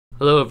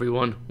Hello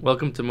everyone,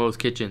 welcome to Mo's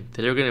Kitchen.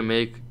 Today we're going to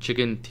make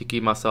chicken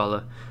Tikka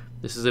Masala.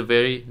 This is a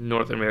very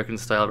North American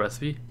style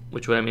recipe,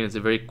 which what I mean is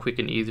a very quick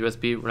and easy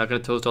recipe. We're not going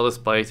to toast all the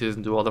spices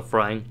and do all the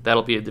frying.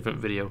 That'll be a different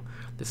video.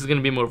 This is going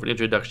to be more of an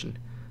introduction.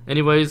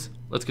 Anyways,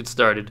 let's get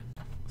started.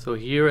 So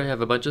here I have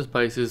a bunch of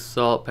spices: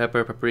 salt,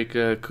 pepper,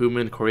 paprika,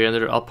 cumin,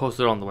 coriander. I'll post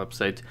it on the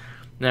website.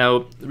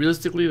 Now,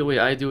 realistically, the way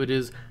I do it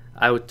is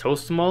I would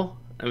toast them all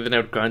and then I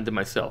would grind them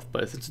myself.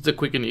 But since it's a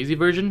quick and easy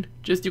version,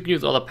 you can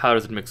use all the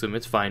powders and mix them.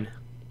 It's fine.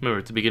 Remember,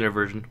 it's a beginner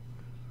version.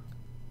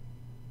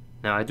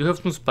 Now, I do have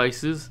some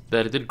spices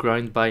that I did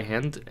grind by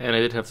hand, and I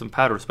did have some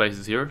powder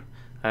spices here.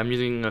 I'm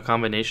using a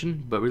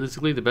combination, but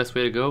realistically the best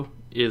way to go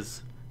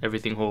is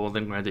everything whole,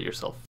 then grind it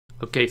yourself.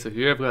 Okay, so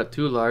here I've got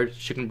 2 large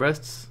chicken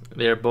breasts.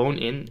 They are bone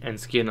in and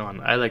skin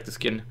on. I like the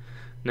skin.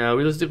 Now,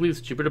 realistically,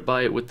 it's cheaper to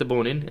buy it with the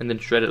bone in and then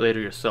shred it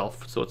later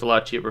yourself, so it's a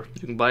lot cheaper.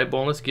 You can buy it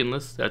boneless,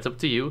 skinless, that's up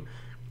to you.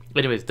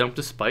 Anyways, dump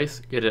the spice,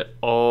 get it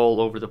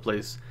all over the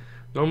place.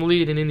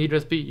 Normally, in an Indian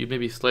recipe, you'd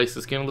maybe slice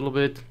the skin a little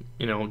bit,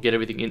 get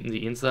everything in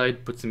the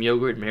inside, put some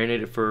yogurt,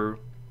 marinate it for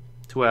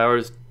 2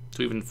 hours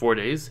to even 4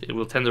 days. It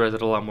will tenderize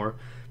it a lot more.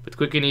 But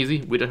quick and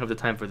easy, we don't have the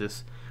time for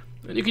this.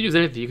 And you can use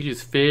anything. You can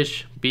use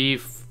fish,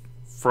 beef,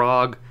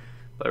 frog,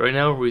 but right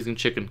now we're using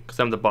chicken because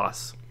I'm the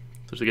boss.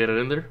 So just get it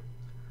in there.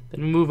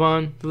 Then we move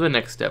on to the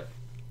next step.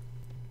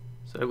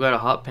 So I've got a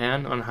hot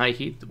pan on high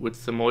heat with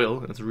some oil,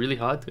 and it's really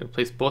hot. I'm going to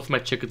place both of my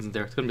chickens in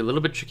there. It's going to be a little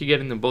bit tricky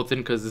getting them both in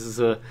because this is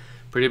a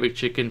pretty big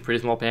chicken,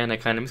 pretty small pan. I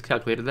kind of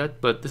miscalculated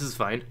that, but this is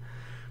fine.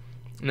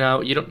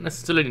 Now, you don't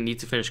necessarily need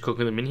to finish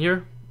cooking them in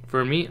here.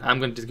 For me, I'm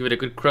going to just give it a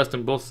good crust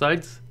on both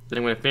sides, then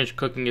I'm going to finish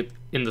cooking it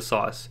in the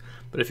sauce.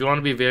 But if you want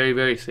to be very,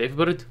 very safe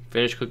about it,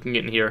 finish cooking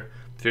it in here.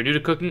 If you're new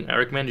to cooking, I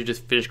recommend you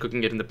just finish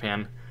cooking it in the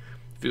pan.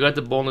 If you got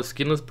the boneless,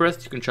 skinless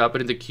breast, you can chop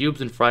it into cubes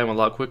and fry them a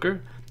lot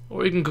quicker.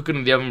 Or you can cook it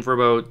in the oven for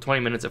about 20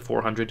 minutes at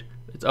 400.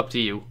 It's up to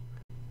you.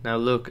 Now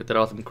look at that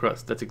awesome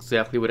crust. That's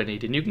exactly what I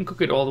need. And you can cook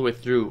it all the way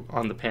through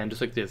on the pan just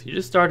like this. You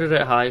just start it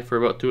at high for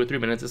about 2 or 3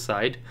 minutes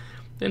aside.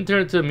 Then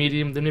turn it to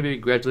medium, then maybe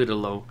gradually to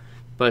low.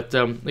 But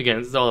again,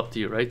 this is all up to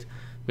you, right?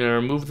 I'm going to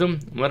remove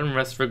them, let them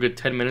rest for a good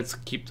 10 minutes,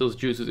 keep those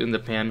juices in the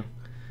pan.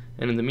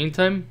 And in the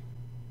meantime,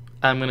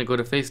 I'm going to go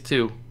to phase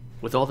 2.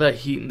 With all that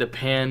heat in the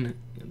pan,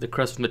 the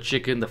crust from the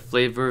chicken, the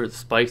flavor, the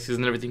spices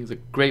and everything, it's a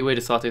great way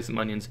to saute some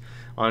onions.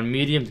 On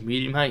medium to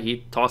medium-high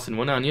heat, toss in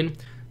 1 onion,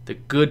 the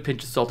good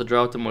pinch of salt to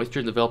draw out the moisture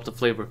and develop the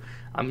flavor.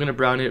 I'm going to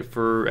brown it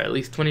for at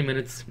least 20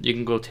 minutes. You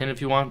can go 10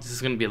 if you want. This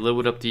is going to be a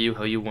little bit up to you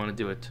how you want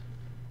to do it.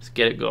 Just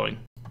get it going.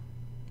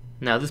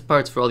 Now this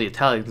part's for all the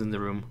Italians in the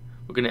room.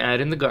 We're going to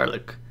add in the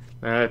garlic.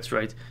 That's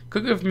right.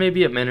 Cook it for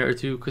maybe a minute or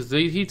two because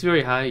the heat's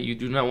very high. You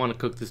do not want to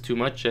cook this too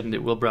much and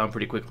it will brown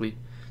pretty quickly.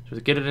 So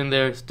get it in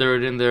there, stir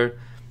it in there,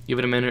 give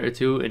it a minute or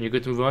two, and you're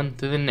good to move on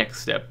to the next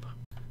step.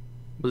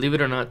 Believe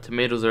it or not,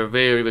 tomatoes are a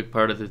very big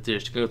part of this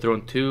dish. You're going to throw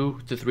in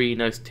 2 to 3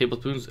 nice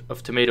tablespoons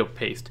of tomato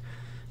paste.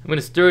 I'm going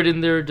to stir it in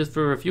there just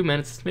for a few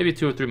minutes, maybe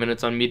 2 or 3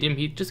 minutes on medium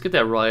heat. Just get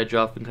that raw edge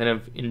off and kind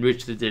of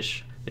enrich the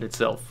dish in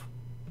itself.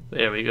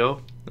 There we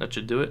go. That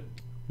should do it.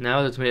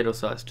 Now the tomato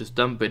sauce. Just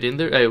dump it in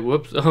there. Hey,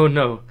 whoops. Oh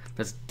no.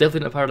 That's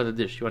definitely not part of the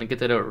dish. You want to get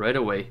that out right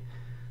away.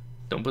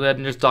 Don't put that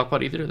in your stock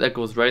pot either. That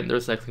goes right in the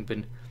recycling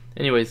bin.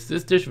 Anyways,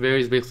 this dish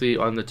varies basically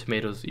on the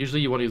tomatoes.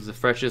 Usually you want to use the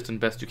freshest and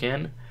best you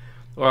can.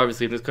 Or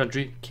obviously in this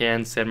country,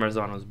 canned San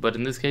Marzanos. But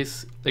in this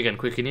case, again,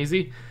 quick and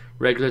easy,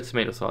 regular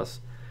tomato sauce.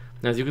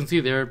 Now as you can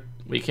see there,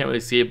 well, you can't really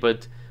see it,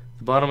 but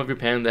the bottom of your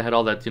pan that had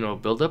all that,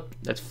 buildup,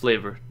 that's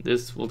flavor.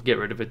 This will get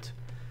rid of it.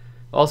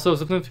 Also,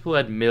 sometimes people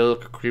add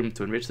milk or cream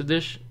to enrich the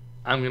dish.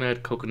 I'm going to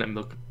add coconut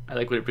milk. I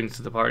like what it brings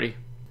to the party.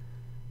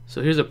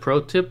 So here's a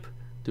pro tip.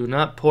 Do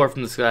not pour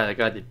from the sky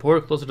like I did. Pour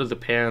it closer to the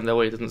pan, that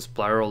way it doesn't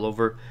splatter all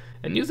over.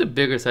 And use a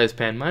bigger size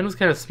pan. Mine was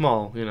kind of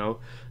small,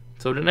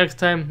 So the next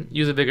time,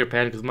 use a bigger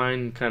pan because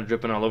mine kind of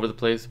dripping all over the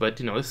place, but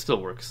it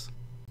still works.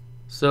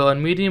 So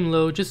on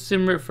medium-low, just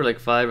simmer it for like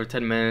 5 or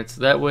 10 minutes.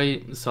 That way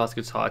the sauce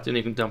gets hot and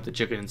you can dump the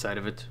chicken inside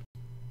of it.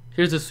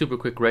 Here's a super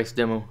quick rice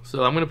demo.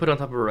 So I'm going to put on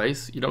top of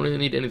rice. You don't really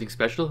need anything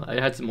special. I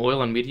had some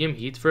oil on medium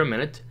heat for a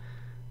minute.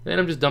 Then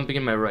I'm just dumping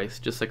in my rice,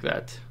 just like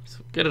that.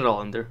 So get it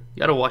all in there. You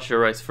gotta wash your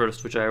rice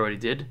first, which I already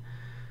did.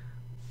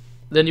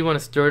 Then you want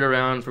to stir it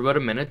around for about a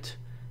minute.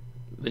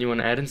 Then you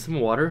want to add in some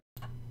water.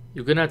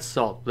 You can add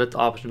salt, but that's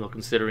optional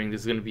considering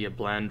this is going to be a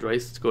bland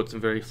rice to go with some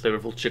very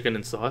flavorful chicken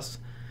and sauce.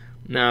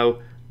 Now,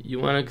 you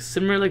want to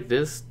simmer like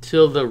this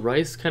till the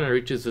rice kind of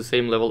reaches the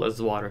same level as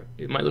the water.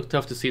 It might look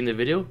tough to see in the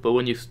video, but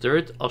when you stir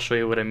it, I'll show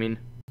you what I mean.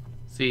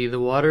 See, the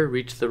water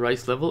reached the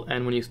rice level,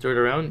 and when you stir it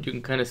around, you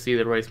can kind of see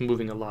the rice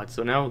moving a lot.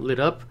 So now, lid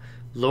up,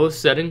 lowest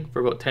setting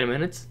for about 10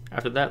 minutes.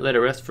 After that, let it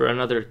rest for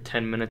another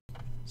 10 minutes.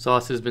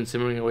 Sauce has been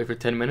simmering away for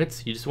 10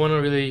 minutes. You just want to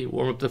really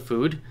warm up the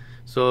food.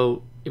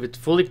 So if it's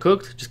fully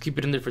cooked, just keep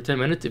it in there for 10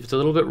 minutes. If it's a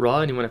little bit raw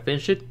and you want to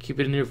finish it, keep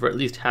it in there for at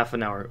least half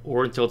an hour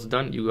or until it's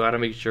done. You gotta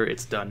make sure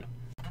it's done.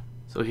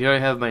 So here I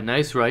have my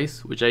nice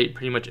rice, which I eat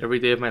pretty much every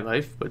day of my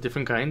life, but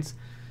different kinds.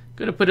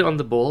 Gonna put it on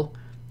the bowl.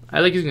 I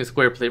like using a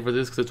square plate for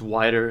this because it's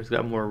wider, it's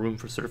got more room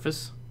for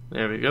surface.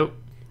 There we go.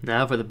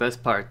 Now for the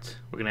best part,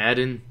 we're gonna add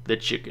in the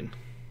chicken.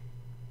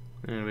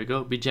 There we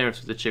go. Be generous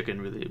with the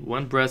chicken, really.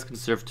 One breast can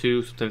serve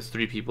 2, sometimes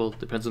 3 people.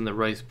 Depends on the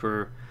rice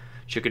per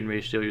chicken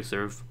ratio you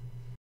serve.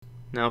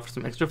 Now for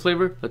some extra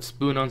flavor, let's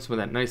spoon on some of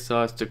that nice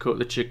sauce to coat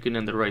the chicken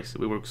and the rice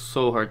that we worked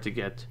so hard to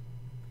get.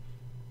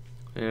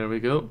 There we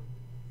go.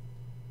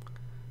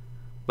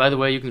 By the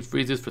way, you can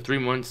freeze this for 3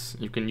 months.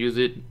 You can use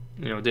it,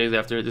 days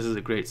after. This is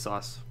a great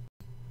sauce.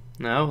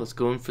 Now let's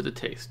go in for the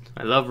taste.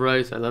 I love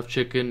rice, I love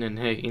chicken, and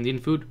hey, Indian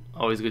food,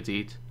 always good to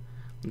eat.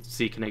 Let's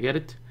see, can I get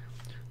it?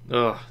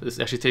 Oh, this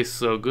actually tastes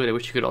so good. I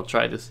wish you could all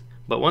try this.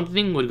 But one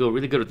thing would go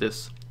really good with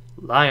this.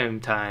 Lime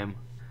time.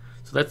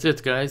 So that's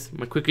it, guys.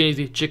 My quick and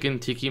easy chicken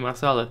tikka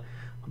masala.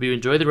 Hope you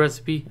enjoyed the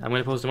recipe. I'm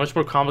going to post a much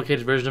more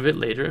complicated version of it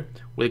later,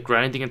 with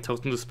grinding and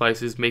toasting the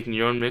spices, making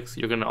your own mix.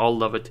 You're going to all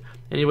love it.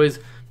 Anyways,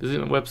 visit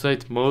my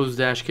website,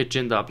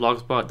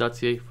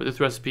 mos-kitchen.blogspot.ca for this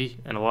recipe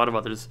and a lot of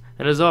others.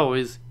 And as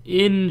always,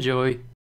 enjoy!